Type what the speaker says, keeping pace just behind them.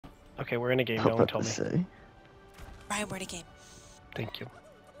Okay, we're in a game. No one told me. Say. Ryan, we're in a game. Thank you.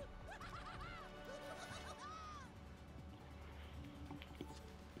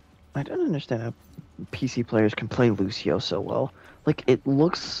 I don't understand how PC players can play Lucio so well. Like, it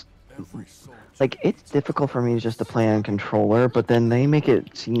looks like it's difficult for me just to play on controller, but then they make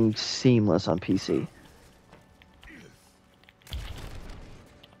it seem seamless on PC.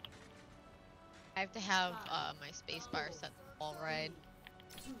 I have to have my spacebar set to wall ride.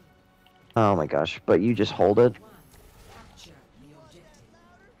 Oh my gosh, but you just hold it?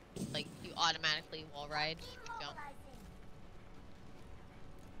 Like, you automatically wall ride. Go.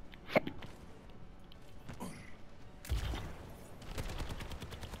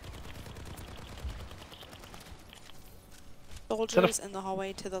 Soldiers in the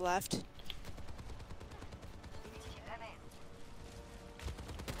hallway to the left.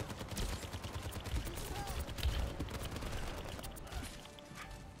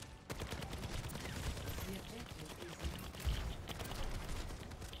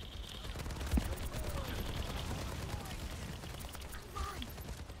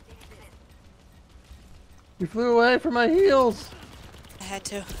 You flew away from my heels! I had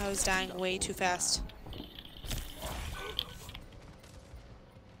to. I was dying way too fast.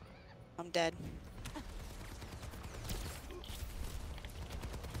 I'm dead.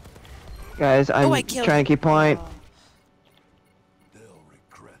 Guys, I'm I killed trying him. to keep point. Oh. They'll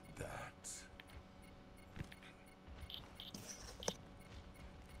regret that.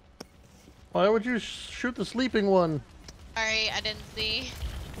 Why would you shoot the sleeping one? Sorry, I didn't see.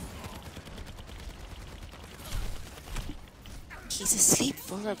 He's asleep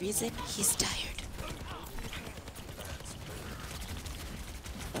for a reason. He's tired.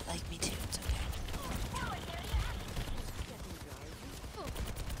 But like me too, it's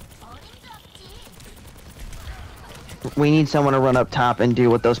okay. We need someone to run up top and deal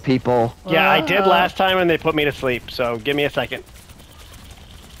with those people. Yeah, I did last time and they put me to sleep, so give me a second.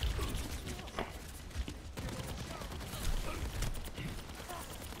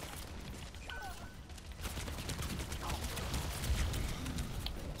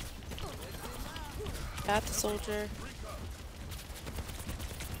 Got the soldier.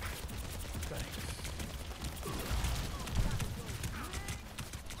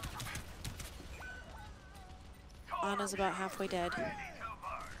 Anna's about halfway dead. I've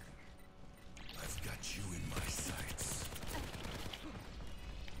got you in my sights.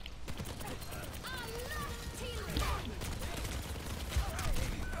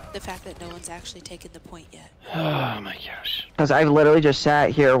 The fact that no one's actually taken the point yet. Oh my gosh. Because I've literally just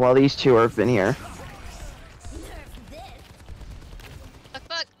sat here while these two have been here. Fuck,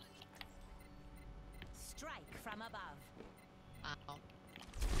 fuck. Strike from above. Wow.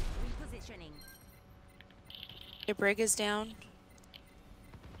 Repositioning. Your brig is down.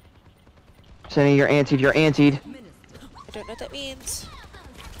 Cindy, you're antied, you're antied. I don't know what that means.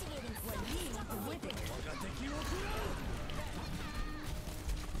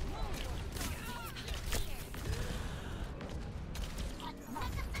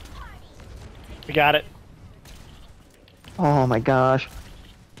 We got it. Oh my gosh.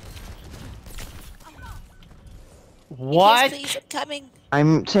 What? Yes, please, I'm coming.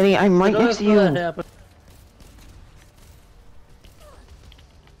 Cindy, I'm right next to you. Happened.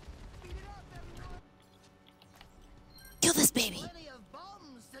 Kill this baby.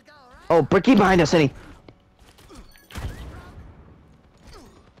 Oh, Bricky behind us, Cindy.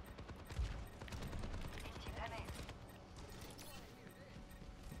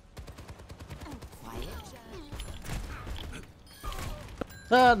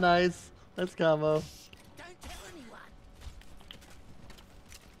 Ah, nice. Nice combo.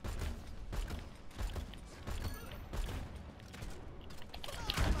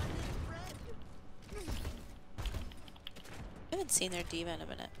 I haven't seen their D.Va in a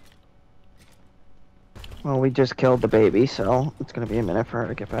minute. Well, we just killed the baby, so it's gonna be a minute for her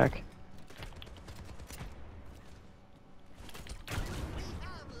to get back.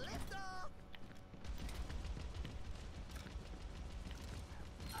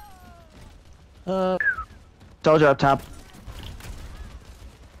 Soldier up top.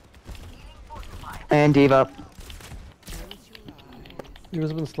 And D.Va. You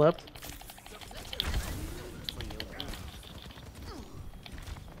guys been slept?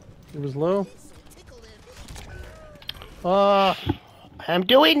 It was low. I'm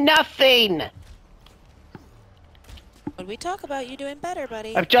doing nothing. When we talk about you doing better,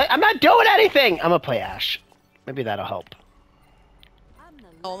 buddy. I'm not doing anything. I'm gonna play Ash. Maybe that'll help.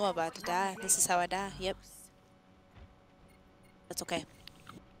 Oh, I'm about to die. This is how I die. Yep. That's okay.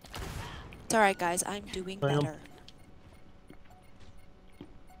 It's alright, guys. I'm doing better.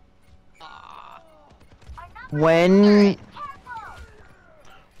 When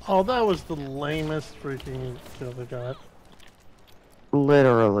Oh, that was the lamest freaking kill they got.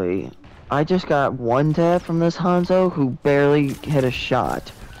 literally, I just got one tap from this Hanzo who barely hit a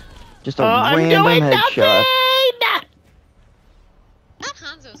shot. Just a I'm random doing headshot. nothing! That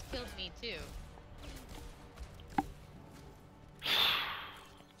Hanzo's killed me too.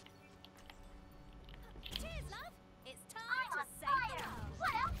 Cheers, love. It's time to say no.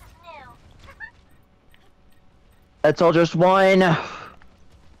 What else is new? That's all just one.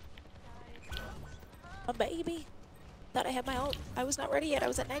 Oh, baby. Thought I had my ult. I was not ready yet. I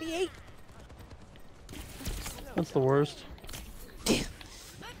was at 98. That's the worst.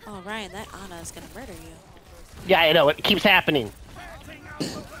 Oh, Ryan, that Ana is gonna murder you. Yeah, I know. It keeps happening.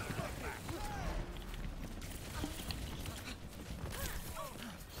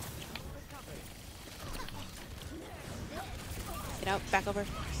 Get out. Back over.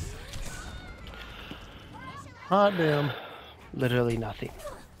 Hot damn. Literally nothing.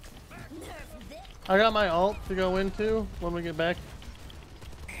 I got my ult to go into when we get back.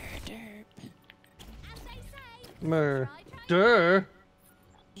 Derp. Murder.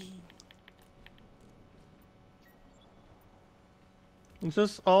 Let's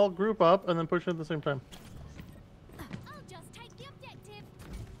just all group up and then push at the same time. I'll just take the objective.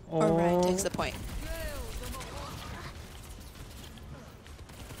 Or Ryan takes the point.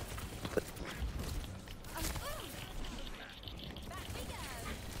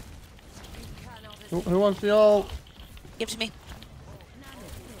 Who wants the ult? Give it to me.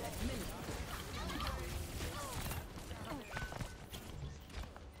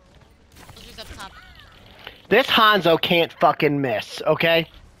 Soldier's up top. This Hanzo can't fucking miss, okay?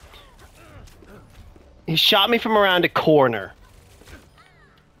 He shot me from around a corner.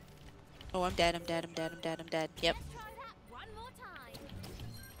 Oh, I'm dead. I'm dead. I'm dead. I'm dead. I'm dead. Yep. Try that one more time.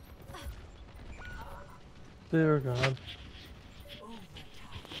 Dear God.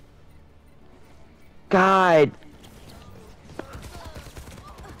 God.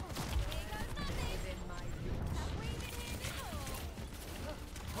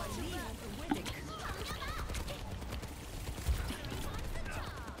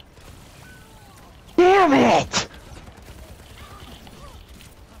 Damn it!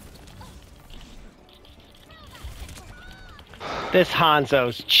 This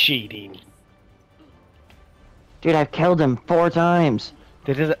Hanzo's cheating. Dude, I've killed him 4 times.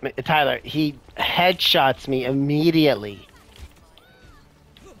 This is Tyler. He headshots me immediately.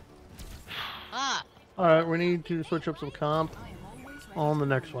 Ah, Alright, we need to switch up some comp on the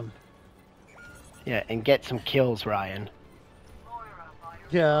next one. Yeah, and get some kills, Ryan.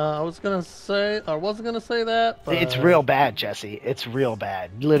 Yeah, I wasn't gonna say that, but It's real bad, Jesse. It's real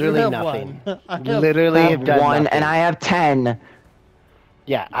bad. Literally You have nothing. one. I have- Literally I have have done 1 nothing. and I have 10.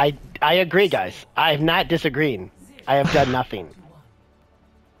 Yeah, I agree, guys. I have not disagreed. I have done nothing.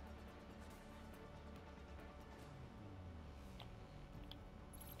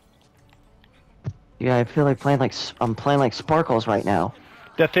 Yeah, I feel like I'm playing like Sparkles right now.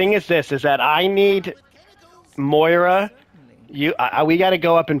 The thing is this, is that I need Moira. We got to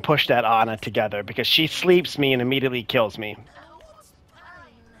go up and push that Ana together because she sleeps me and immediately kills me.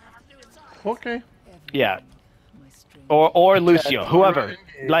 Okay. Yeah. Or Lucio, whoever.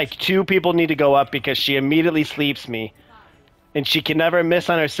 Like 2 people need to go up because she immediately sleeps me, and she can never miss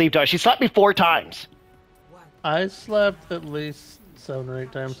on her sleep dog. She slept me 4 times. I slept at least 7 or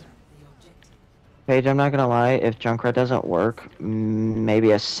 8 times. Paige, I'm not gonna lie, if Junkrat doesn't work,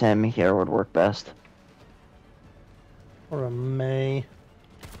 maybe a sim here would work best. Or a May.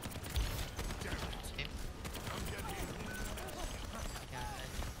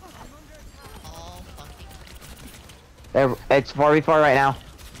 all fucking. There, it's 4v4 right now.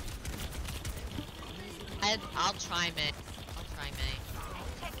 I'll try May. I'll try May.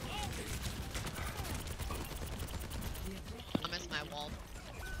 I'll miss my wall.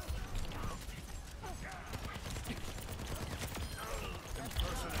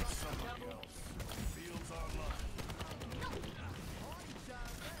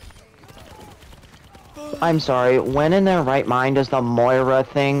 I'm sorry, when in their right mind does the Moira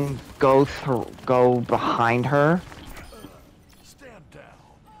thing go behind her? Stand down.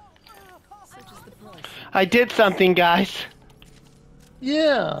 I did something, guys.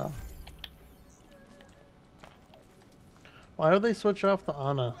 Yeah. Why would they switch off the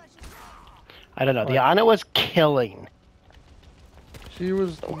Ana? I don't know. The Ana was killing. She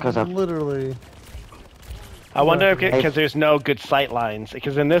was 'Cause of- literally. I wonder if because there's no good sight lines.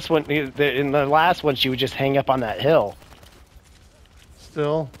 Because in this one, in the last one, she would just hang up on that hill.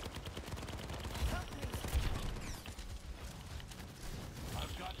 Still.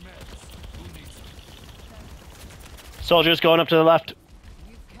 I've got meds. Who needs them? Soldiers going up to the left.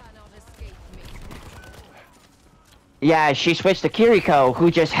 Yeah, she switched to Kiriko, who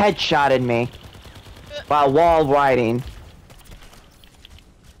just headshotted me while wall riding.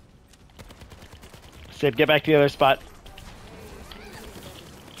 Sib, get back to the other spot.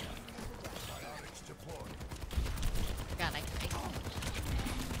 God, I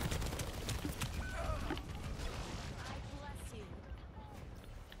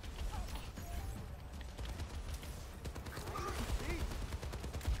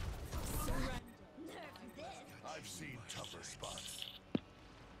I've seen tougher spots.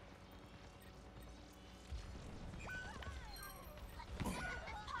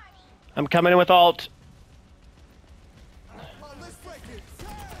 I'm coming in with ult.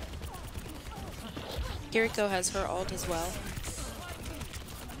 Kiriko has her ult as well.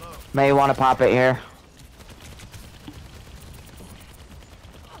 May want to pop it here.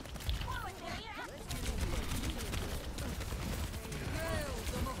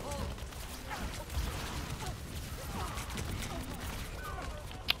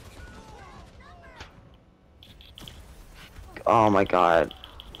 Oh my god.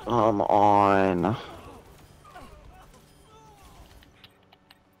 Come on.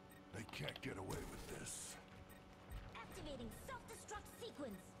 They can't get away with this. Activating self-destruct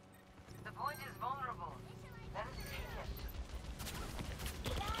sequence. The point is vulnerable. Let us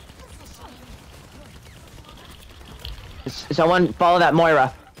take it. Someone follow that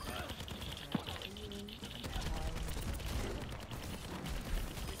Moira.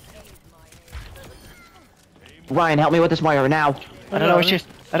 Ryan, help me with this Moira now. I don't know where she is.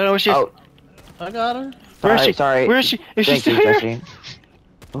 I don't know where she is. Oh, I got her. Where is she? Sorry. Where is she? Is she Thank still you, here? Jesse.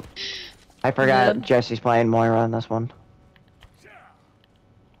 Oh, I forgot Yeah. Jesse's playing Moira in this one.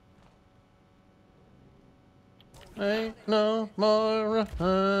 Ain't no more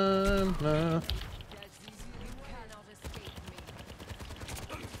no.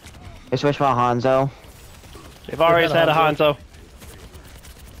 I switched for Hanzo. They've already had had a Hanzo.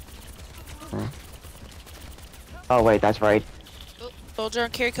 Hanzo. Oh wait, that's right. Soldier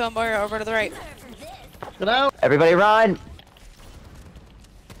and Kiriko and Moira over to the right. Get out. Everybody run!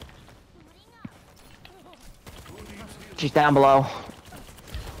 She's down below.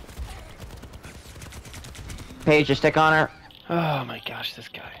 Paige, just stick on her. Oh my gosh, this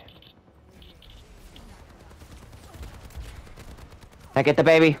guy. Now get the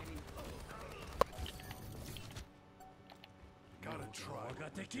baby. Gotta try.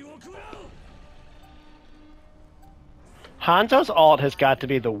 Hanzo's ult has got to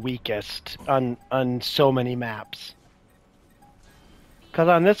be the weakest on so many maps. Cause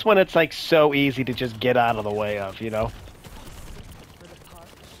on this one it's like so easy to just get out of the way of, you know?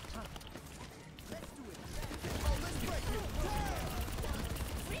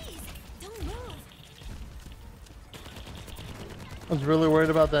 I was really worried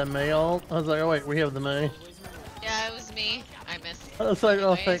about that May ult. I was like, oh wait, we have the May. Yeah, it was me. I missed. I was like,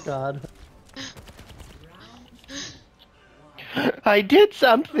 oh Anyways. thank God. I did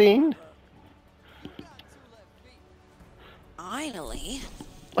something! Finally.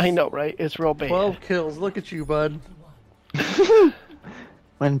 I know, right? It's real bad. 12 kills. Look at you, bud.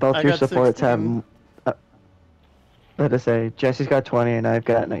 When both I your got supports 16. have... let us say, Jesse's got 20 and I've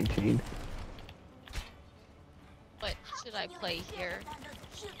got 19. What should I play here?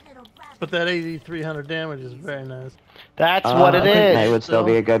 But that 8,300 damage is very nice. That's what it I think May is! would still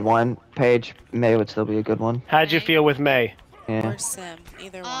be a good one. Paige, May would still be a good one. How'd you feel with May? Yeah. Or Sim.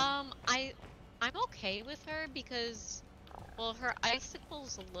 Either one. I'm okay with her because, well, her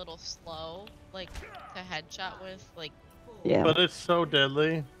icicle's a little slow, like, to headshot with, like, Yeah. But it's so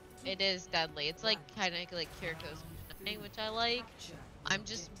deadly. it is deadly. It's like, kind of like Kiriko's Kunai, which I like. I'm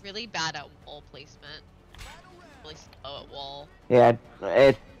just really bad at wall placement. Really slow at wall. Yeah,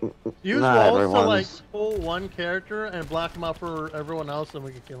 it... Use not walls to everyone's... like pull one character and block him out for everyone else, and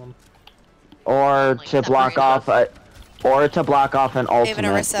we can kill him. Or Like, to block separate off a... Or to block off an Even a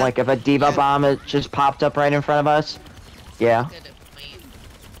ultimate. reset. Like if a D.Va Yeah. bomb has just popped up right in front of us. Yeah. Good at point.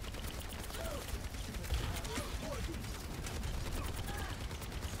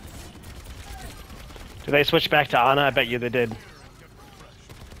 Did they switch back to Ana? I bet you they did.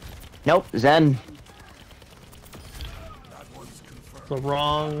 Nope, Zen. The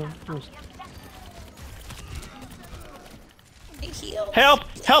wrong. Heal. Help!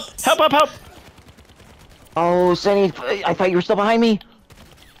 Help! Help! Help! Help! Oh, Senny, I thought you were still behind me.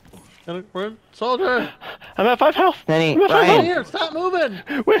 Where? Soldier! I'm at 5 health! Senny, I'm at 5 Come Ryan. here! Stop moving!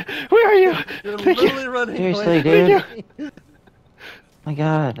 Where are you? You're Thank you. literally running Seriously, away. dude. My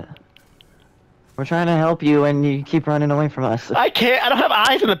god. We're trying to help you and you keep running away from us. I can't. I don't have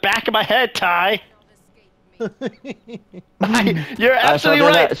eyes in the back of my head, Ty. You're absolutely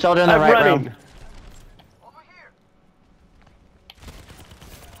right. Soldier in the I'm right running. room. Over here.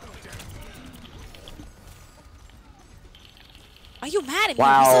 Are you mad at me,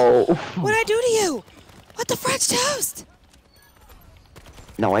 Wow. Risa? What'd I do to you? What the French toast?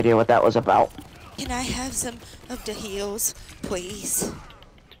 No idea what that was about. Can I have some of the heels, please?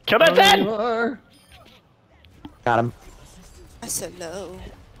 Kill that There you Zen! are. Got him. I'm so low.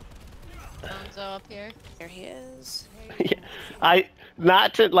 Gonzo up here. There he is.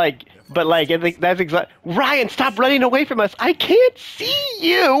 Not to like, but like, I think that's exactly. Ryan, stop running away from us! I can't see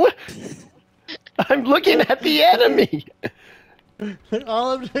you. I'm looking at the enemy.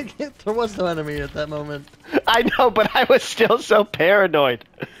 All I'm thinking, there was no enemy at that moment. I know, but I was still so paranoid.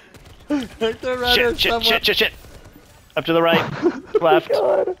 Right there, rather Shit. Up to the right, left.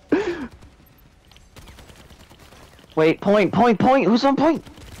 God. Wait, point. Who's on point?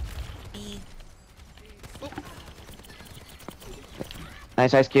 Me.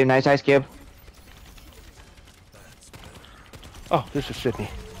 Nice ice cube. Oh, this is Sydney.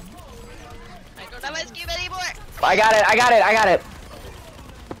 I don't have ice cube anymore. I got it.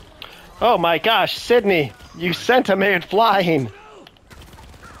 Oh my gosh, Sydney, you sent a man flying.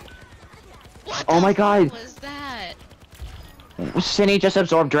 What Oh the my God. fuck was that? Cindy just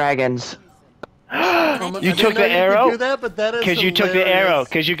absorbed dragons. You took the arrow? Because you took the arrow, hilarious.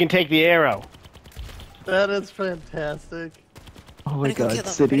 because you can take the arrow. That is fantastic. Oh my Wanna go kill God,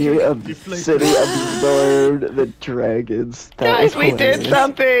 them? City absorbed the dragons. That Guys, is we did hilarious.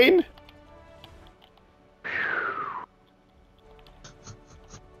 something!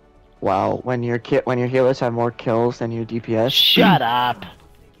 Wow, when your healers have more kills than your DPS. Shut up.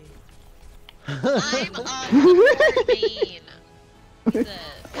 I'm on the board, Jesus.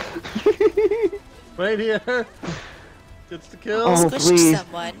 Right here. Gets the kill. Oh Squished please,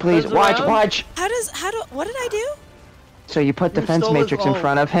 someone. please Turns watch. How do, what did I do? So you put You defense stole his matrix in ult.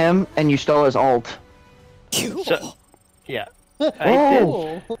 front of him, and you stole his ult. Cool. So- Yeah.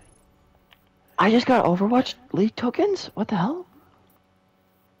 Oh, I just got Overwatch League tokens. What the hell?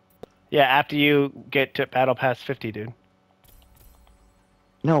 Yeah, after you get to Battle Pass 50, dude.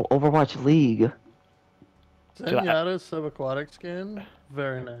 No, Overwatch League. Zenyatta subaquatic skin.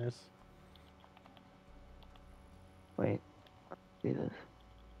 Very nice. Wait, see this.